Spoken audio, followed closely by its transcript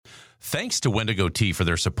Thanks to Wendigo Tea for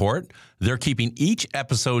their support. They're keeping each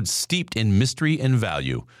episode steeped in mystery and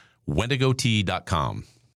value. WendigoTea.com.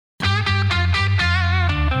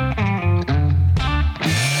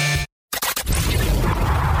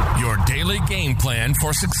 Your daily game plan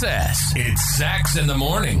for success. It's Sax in the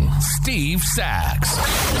Morning. Steve Sax.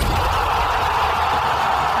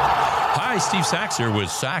 Hi, Steve Sax here with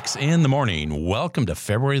Sax in the Morning. Welcome to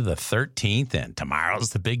February the 13th, and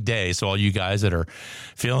tomorrow's the big day. So all you guys that are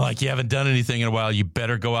feeling like you haven't done anything in a while, you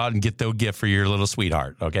better go out and get the gift for your little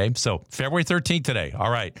sweetheart, okay? So February 13th today. All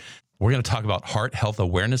right. We're going to talk about heart health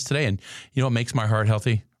awareness today. And you know what makes my heart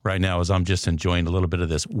healthy right now is I'm just enjoying a little bit of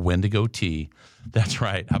this Wendigo tea. That's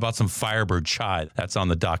right. How about some Firebird chai? That's on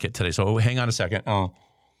the docket today. So hang on a second. Oh,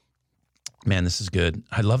 man, this is good.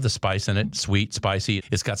 I love the spice in it. Sweet, spicy.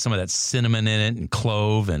 It's got some of that cinnamon in it and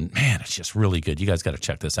clove. And man, it's just really good. You guys got to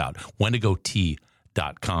check this out.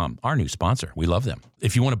 WendigoTea.com, our new sponsor. We love them.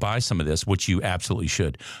 If you want to buy some of this, which you absolutely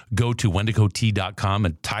should, go to WendigoTea.com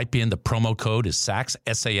and type in the promo code is SAX,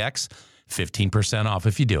 S-A-X, 15% off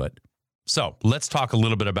if you do it. So let's talk a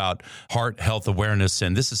little bit about heart health awareness.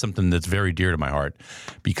 And this is something that's very dear to my heart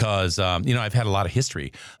because, I've had a lot of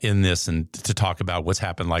history in this and to talk about what's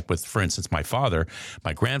happened, like with, for instance, my father,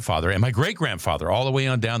 my grandfather, and my great-grandfather all the way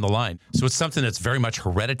on down the line. So it's something that's very much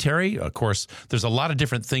hereditary. Of course, there's a lot of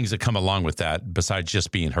different things that come along with that besides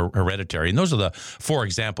just being hereditary. And those are the 4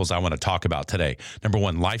 examples I want to talk about today. Number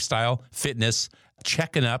 1, lifestyle, fitness,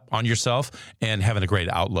 checking up on yourself, and having a great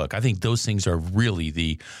outlook. I think those things are really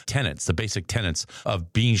the tenets, the basic tenets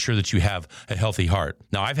of being sure that you have a healthy heart.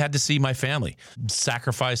 Now, I've had to see my family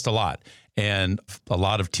sacrificed a lot and a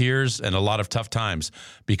lot of tears and a lot of tough times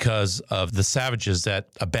because of the savages that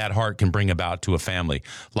a bad heart can bring about to a family.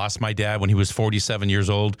 Lost my dad when he was 47 years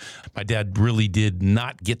old. My dad really did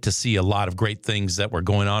not get to see a lot of great things that were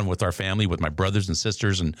going on with our family, with my brothers and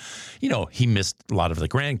sisters. And, he missed a lot of the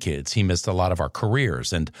grandkids. He missed a lot of our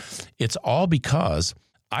careers. And it's all because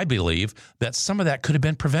I believe that some of that could have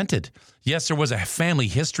been prevented. Yes, there was a family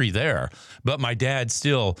history there, but my dad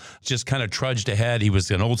still just kind of trudged ahead. He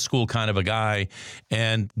was an old school kind of a guy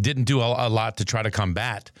and didn't do a lot to try to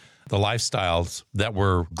combat the lifestyles that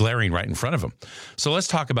were glaring right in front of him. So let's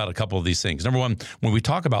talk about a couple of these things. Number 1, when we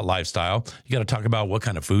talk about lifestyle, you got to talk about what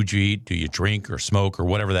kind of food you eat. Do you drink or smoke or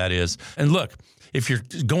whatever that is? And look, if you're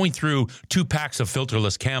going through 2 packs of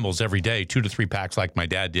filterless Camels every day, 2 to 3 packs like my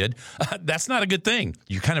dad did, that's not a good thing.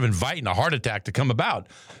 You're kind of inviting a heart attack to come about.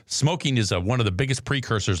 Smoking is one of the biggest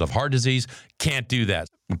precursors of heart disease. Can't do that.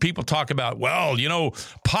 When people talk about,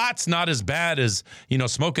 pot's not as bad as,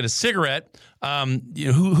 smoking a cigarette,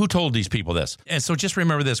 who told these people this? And so just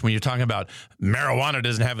remember this, when you're talking about marijuana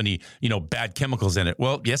doesn't have any, bad chemicals in it.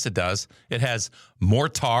 Well, yes, it does. It has more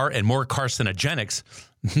tar and more carcinogenics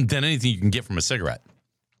than anything you can get from a cigarette.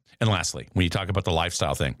 And lastly, when you talk about the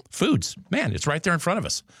lifestyle thing, foods, man, it's right there in front of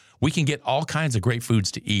us. We can get all kinds of great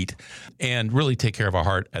foods to eat and really take care of our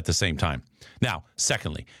heart at the same time. Now,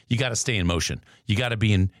 secondly, you got to stay in motion. You got to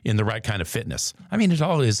be in the right kind of fitness. I mean, it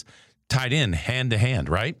all is tied in hand to hand,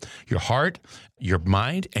 right? Your heart, your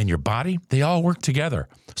mind, and your body, they all work together.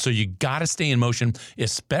 So you got to stay in motion,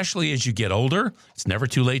 especially as you get older. It's never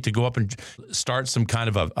too late to go up and start some kind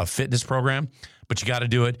of a fitness program, but you got to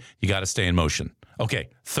do it. You got to stay in motion. Okay,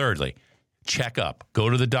 thirdly, check up. Go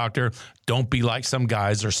to the doctor. Don't be like some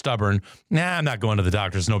guys that are stubborn. Nah, I'm not going to the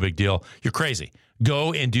doctor. It's no big deal. You're crazy.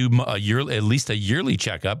 Go and do at least a yearly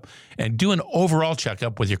checkup and do an overall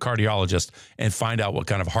checkup with your cardiologist and find out what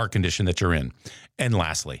kind of heart condition that you're in. And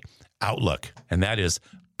lastly, outlook, and that is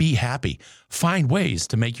be happy. Find ways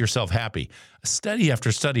to make yourself happy. Study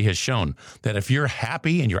after study has shown that if you're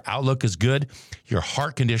happy and your outlook is good, your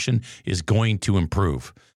heart condition is going to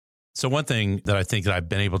improve. So one thing that I think that I've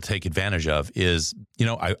been able to take advantage of is,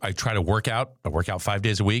 I try to work out. I work out 5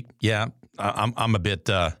 days a week. Yeah, I'm a bit,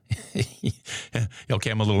 okay,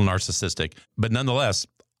 I'm a little narcissistic. But nonetheless,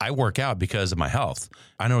 I work out because of my health.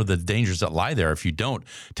 I know the dangers that lie there if you don't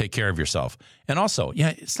take care of yourself. And also,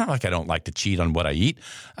 it's not like I don't like to cheat on what I eat.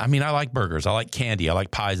 I mean, I like burgers, I like candy, I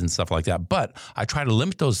like pies and stuff like that. But I try to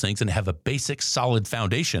limit those things and have a basic, solid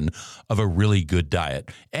foundation of a really good diet.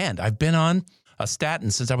 And I've been on a statin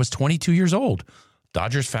since I was 22 years old.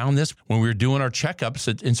 Dodgers found this when we were doing our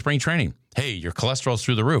checkups in spring training. Hey, your cholesterol's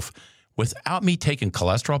through the roof. Without me taking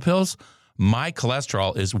cholesterol pills, my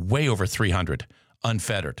cholesterol is way over 300,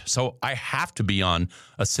 unfettered. So I have to be on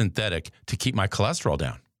a synthetic to keep my cholesterol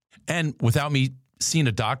down. And without me seeing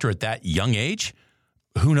a doctor at that young age,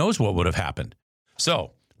 who knows what would have happened.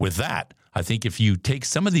 So with that, I think if you take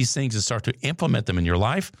some of these things and start to implement them in your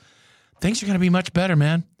life, things are going to be much better,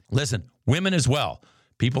 man. Listen, women as well.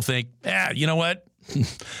 People think, you know what?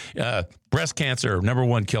 Breast cancer, number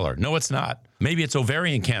one killer. No, it's not. Maybe it's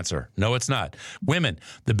ovarian cancer. No, it's not. Women,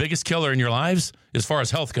 the biggest killer in your lives, as far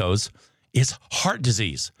as health goes, is heart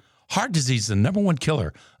disease. Heart disease is the number one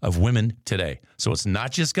killer of women today. So it's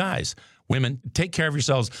not just guys. Women, take care of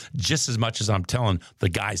yourselves just as much as I'm telling the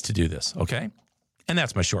guys to do this, okay? And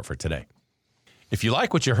that's my short for today. If you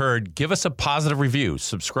like what you heard, give us a positive review,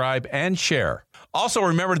 subscribe, and share. Also,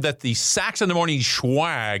 remember that the Sax in the Morning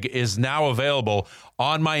swag is now available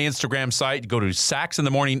on my Instagram site. Go to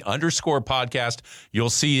saxinthemorning_podcast. You'll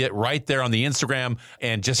see it right there on the Instagram,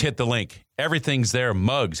 and just hit the link. Everything's there,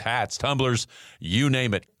 mugs, hats, tumblers, you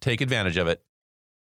name it. Take advantage of it.